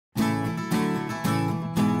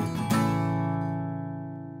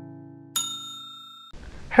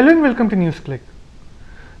Hello and welcome to NewsClick.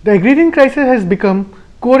 The agrarian crisis has become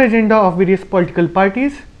core agenda of various political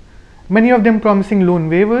parties, many of them promising loan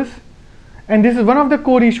waivers, and this is one of the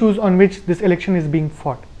core issues on which this election is being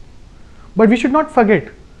fought. But we should not forget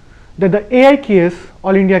that the AIKS,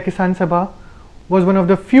 All India Kisan Sabha, was one of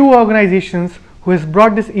the few organizations who has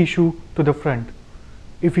brought this issue to the front.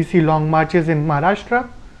 If we see long marches in Maharashtra,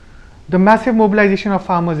 the massive mobilization of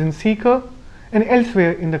farmers in Sikar and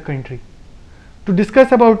elsewhere in the country. To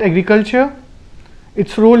discuss about agriculture,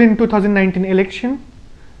 its role in 2019 election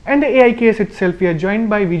and the AIKS itself, we are joined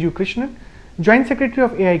by Vijoo Krishnan, Joint Secretary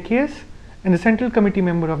of AIKS and the Central Committee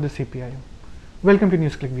member of the CPIM. Welcome to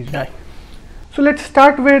NewsClick, Vijoo. Hi. So let's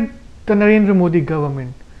start with the Narendra Modi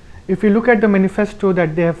government. If you look at the manifesto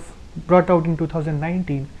that they have brought out in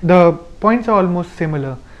 2019, the points are almost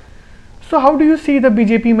similar. So how do you see the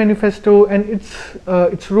BJP manifesto and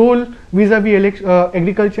its role vis-a-vis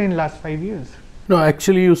agriculture in last 5 years? No,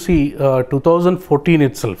 actually you see 2014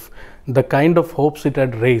 itself, the kind of hopes it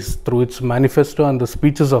had raised through its manifesto and the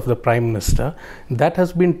speeches of the Prime Minister, that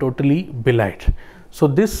has been totally belied. So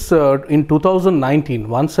this in 2019,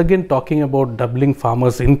 once again talking about doubling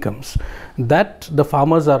farmers' incomes, that the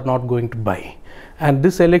farmers are not going to buy. And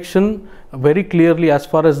this election, very clearly as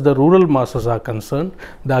far as the rural masses are concerned,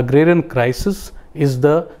 the agrarian crisis is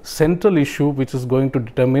the central issue which is going to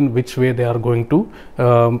determine which way they are going to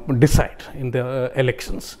decide in the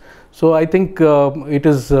elections. So I think it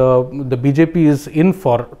is the BJP is in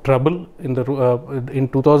for trouble. In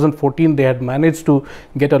 2014 they had managed to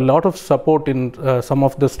get a lot of support in some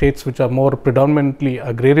of the states which are more predominantly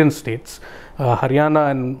agrarian states,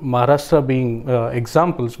 Haryana and Maharashtra being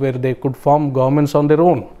examples where they could form governments on their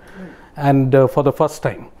own and for the first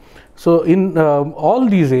time. So in all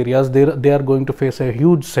these areas they are going to face a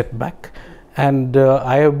huge setback, and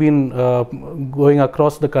I have been going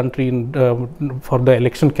across the country for the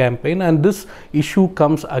election campaign, and this issue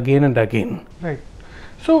comes again and again. Right.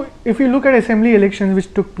 So if you look at assembly elections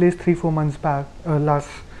which took place 3-4 months back, last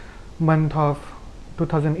month of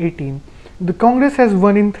 2018, the Congress has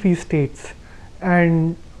won in 3 states,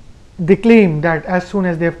 and they claim that as soon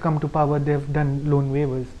as they have come to power they have done loan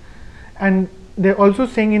waivers, and they're also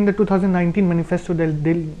saying in the 2019 manifesto that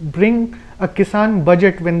they'll bring a Kisan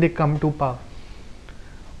budget when they come to power.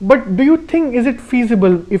 But do you think, is it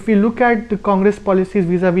feasible if we look at the Congress policies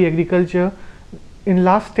vis-a-vis agriculture in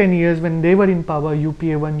last 10 years when they were in power,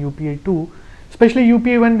 UPA 1, UPA 2, especially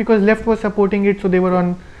UPA 1 because left was supporting it, so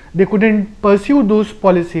they couldn't pursue those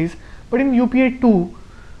policies, but in UPA 2,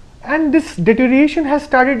 and this deterioration has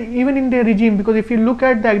started even in their regime, because if you look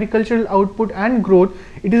at the agricultural output and growth,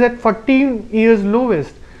 it is at 14 years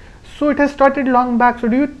lowest. So it has started long back. So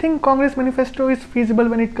do you think Congress manifesto is feasible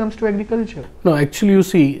when it comes to agriculture? No, actually you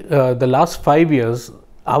see the last 5 years,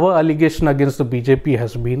 our allegation against the BJP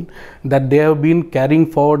has been that they have been carrying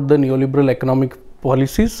forward the neoliberal economic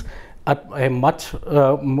policies at a much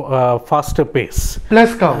faster pace.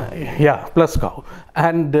 Plus cow. Yeah, plus cow.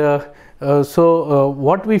 And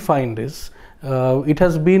what we find is it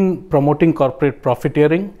has been promoting corporate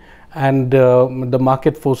profiteering, and the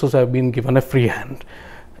market forces have been given a free hand.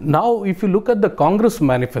 Now, if you look at the Congress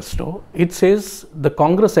manifesto, it says the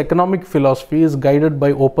Congress economic philosophy is guided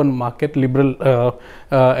by open market liberal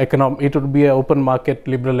economy. It would be an open market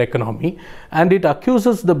liberal economy, and it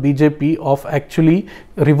accuses the BJP of actually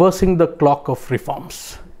reversing the clock of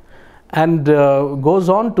reforms, and goes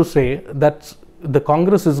on to say that the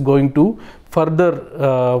Congress is going to further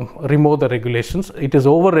remove the regulations. It is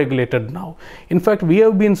over-regulated now. In fact, we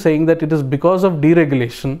have been saying that it is because of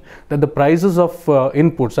deregulation that the prices of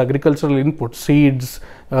inputs, agricultural inputs, seeds,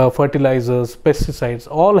 fertilizers, pesticides,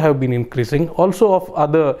 all have been increasing. Also of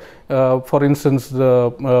other, for instance,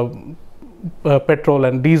 the petrol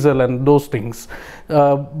and diesel and those things.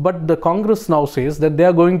 But the Congress now says that they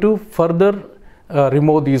are going to further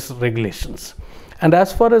remove these regulations. And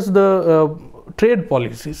as far as the trade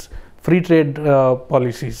policies, free trade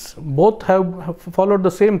policies, both have followed the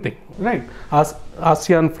same thing. Right.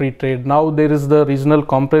 ASEAN free trade, now there is the regional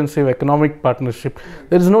comprehensive economic partnership.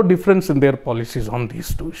 There is no difference in their policies on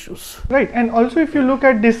these 2 issues. Right. And also if you look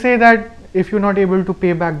at, they say that if you're not able to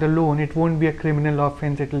pay back the loan, it won't be a criminal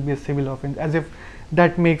offense, it will be a civil offense, as if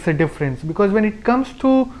that makes a difference. Because when it comes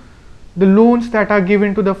to the loans that are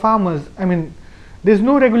given to the farmers, I mean, there's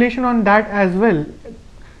no regulation on that as well.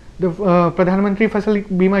 The Pradhan Mantri Fasal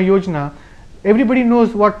Bima Yojana, everybody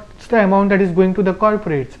knows what's the amount that is going to the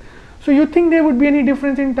corporates. So you think there would be any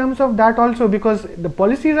difference in terms of that also, because the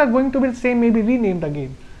policies are going to be the same, maybe renamed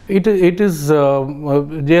again? It is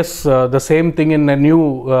yes, the same thing in a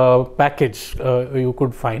new package you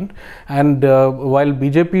could find. And while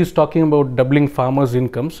BJP is talking about doubling farmers'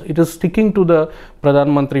 incomes, it is sticking to the Pradhan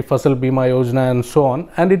Mantri Fasal Bima Yojana and so on.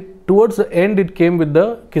 And it towards the end, it came with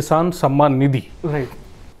the Kisan Samman Nidhi. Right.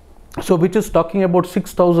 So which is talking about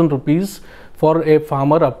 6,000 rupees for a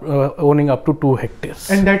farmer owning up to 2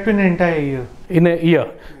 hectares. And that in an entire year. In a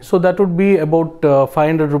year. So that would be about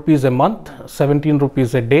 500 rupees a month, 17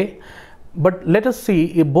 rupees a day. But let us see,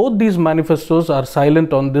 if both these manifestos are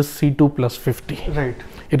silent on this C2 plus 50. Right.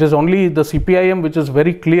 It is only the CPIM which is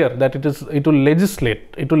very clear that it will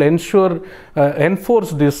legislate, it will ensure,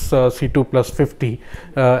 enforce this C2 plus 50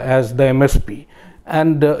 as the MSP.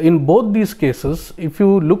 And in both these cases, if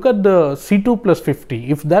you look at the C2 plus 50,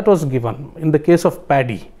 if that was given in the case of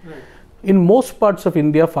paddy, right, in most parts of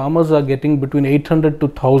India, farmers are getting between 800 to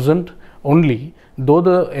 1000 only, though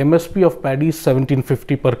the MSP of paddy is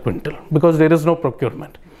 1750 per quintal, because there is no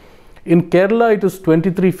procurement. In Kerala, it is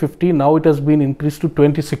 2350, now it has been increased to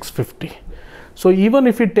 2650. So even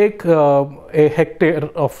if you take a hectare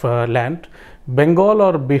of land, Bengal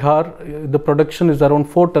or Bihar, the production is around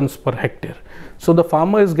 4 tons per hectare. So the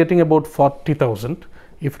farmer is getting about 40,000.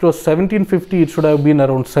 If it was 1750, it should have been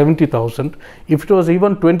around 70,000. If it was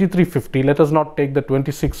even 2350, let us not take the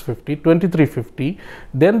 2650, 2350,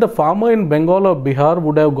 then the farmer in Bengal or Bihar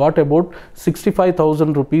would have got about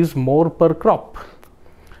 65,000 rupees more per crop.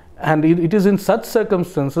 And it is in such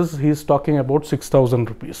circumstances he is talking about 6,000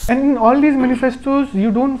 rupees. And in all these manifestos,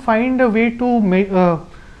 you don't find a way to make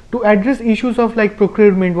to address issues of like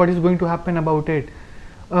procurement, what is going to happen about it,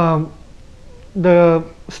 the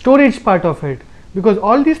storage part of it, because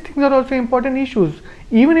all these things are also important issues.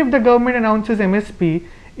 Even if the government announces MSP,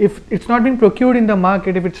 if it's not being procured in the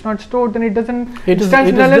market, if it's not stored, then it doesn't. It is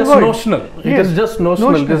just notional. It is just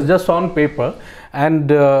notional. It is just on paper. And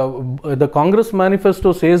the Congress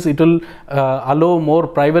manifesto says it will allow more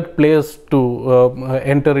private players to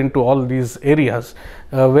enter into all these areas,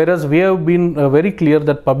 whereas we have been very clear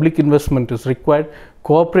that public investment is required.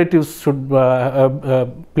 Cooperatives should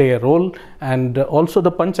play a role, and also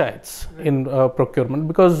the panchayats in procurement,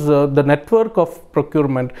 because the network of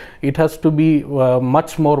procurement, it has to be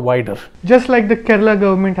much more wider. Just like the Kerala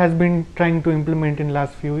government has been trying to implement in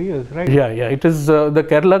last few years, right? Yeah, it is the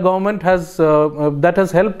Kerala government has that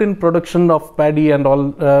has helped in production of paddy and all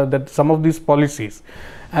that, some of these policies.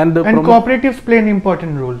 And cooperatives play an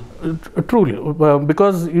important role. Truly,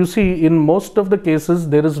 because you see, in most of the cases,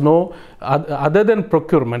 there is no, other than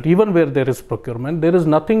procurement, even where there is procurement, there is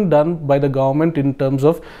nothing done by the government in terms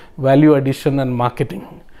of value addition and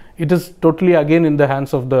marketing. It is totally again in the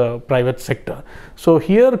hands of the private sector. So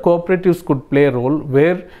here cooperatives could play a role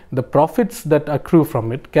where the profits that accrue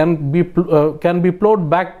from it can be plowed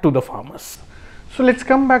back to the farmers. So let's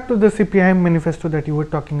come back to the CPIM manifesto that you were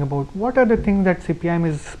talking about. What are the things that CPIM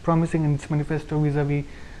is promising in its manifesto vis-a-vis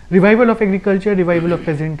revival of agriculture, revival of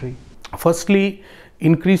peasantry? Firstly,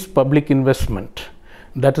 increased public investment.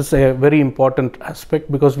 That is a very important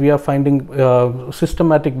aspect, because we are finding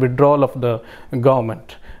systematic withdrawal of the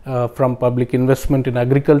government from public investment in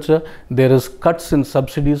agriculture. There is cuts in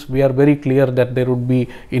subsidies. We are very clear that there would be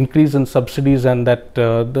increase in subsidies, and that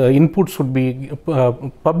the inputs would be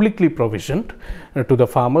publicly provisioned to the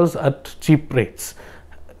farmers at cheap rates.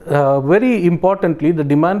 Very importantly, the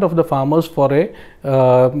demand of the farmers for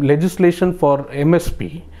a legislation for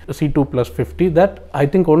MSP, C2 plus 50, that I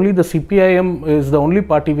think only the CPIM is the only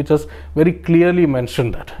party which has very clearly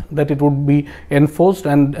mentioned that it would be enforced,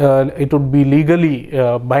 and it would be legally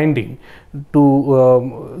binding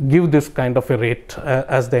to give this kind of a rate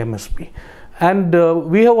as the MSP. And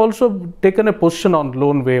we have also taken a position on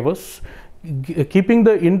loan waivers, keeping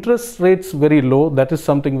the interest rates very low. That is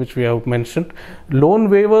something which we have mentioned. Loan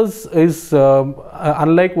waivers is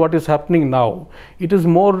unlike what is happening now. It is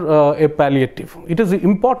more a palliative. It is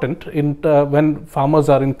important in when farmers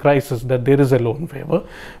are in crisis that there is a loan waiver,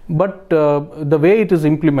 but the way it is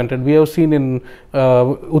implemented, we have seen in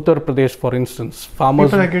Uttar Pradesh, for instance, farmers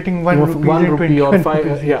people are getting 1 rupee or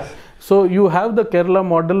 5. Yeah. So you have the Kerala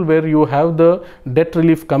model where you have the debt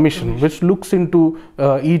relief commission, which looks into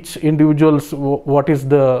each individual's what is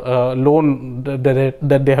the loan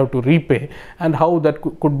that they have to repay, and how that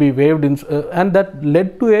could be waived, and that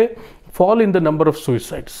led to a fall in the number of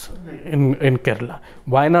suicides in Kerala.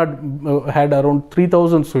 Wayanad had around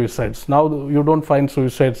 3,000 suicides. Now you don't find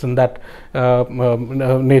suicides in that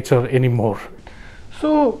nature anymore.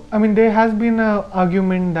 So, I mean, there has been an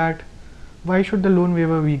argument that why should the loan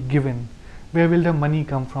waiver be given? Where will the money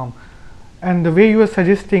come from? And the way you are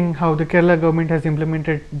suggesting how the Kerala government has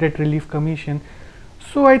implemented debt relief commission,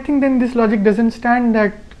 so I think then this logic doesn't stand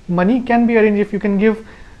that money can be arranged, if you can give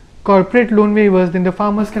corporate loan waivers, then the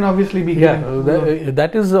farmers can obviously be given.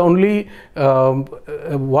 That is only who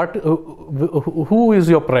is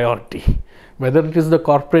your priority, whether it is the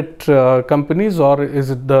corporate companies or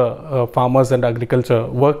is it the farmers and agriculture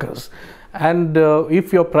workers. And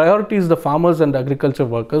if your priority is the farmers and agriculture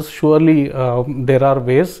workers, surely there are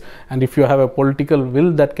ways, and if you have a political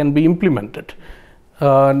will, that can be implemented.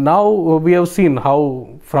 Now we have seen how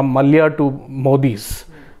from Malya to Modi's,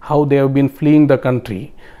 how they have been fleeing the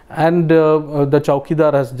country, and the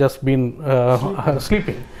Chowkidar has just been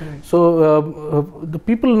sleeping. So the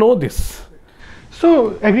people know this.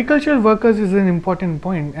 So agricultural workers is an important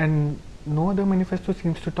point, and no other manifesto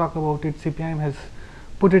seems to talk about it. CPIM has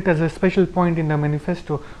put it as a special point in the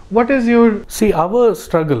manifesto. What is your... See, our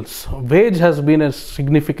struggles, wage has been a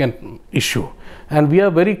significant issue, and we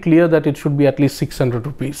are very clear that it should be at least 600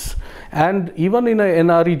 rupees. And even in a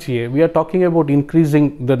NREGA, we are talking about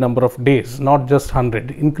increasing the number of days, not just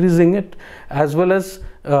 100, increasing it, as well as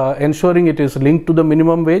ensuring it is linked to the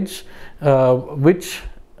minimum wage, which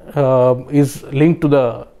is linked to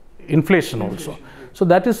the inflation also. So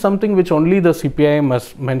that is something which only the CPIM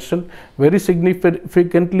has mentioned. Very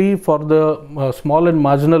significantly for the small and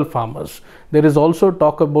marginal farmers, there is also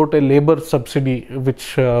talk about a labor subsidy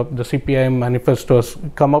which the CPIM manifesto has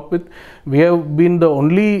come up with. We have been the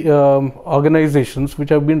only organizations which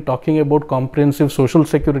have been talking about comprehensive social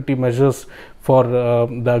security measures for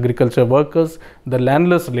the agriculture workers, the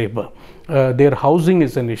landless labor. Their housing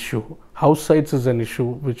is an issue, house sites is an issue,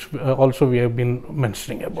 which also we have been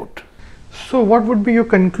mentioning about. So what would be your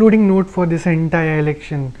concluding note for this entire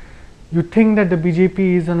election? You think that the BJP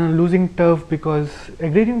is on a losing turf because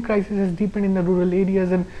agrarian crisis has deepened in the rural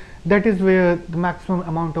areas, and that is where the maximum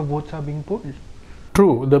amount of votes are being polled?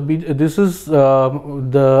 True. This is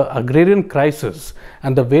the agrarian crisis,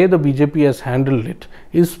 and the way the BJP has handled it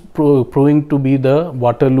is proving to be the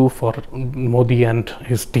Waterloo for Modi and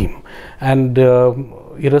his team. And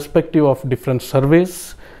irrespective of different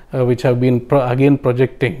surveys, which have been again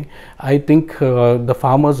projecting, I think the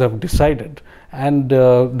farmers have decided, and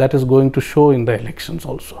that is going to show in the elections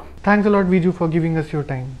also. Thanks a lot, Vijoo, for giving us your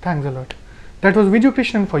time. Thanks a lot. That was Vijoo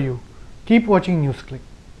Krishnan for you. Keep watching NewsClick.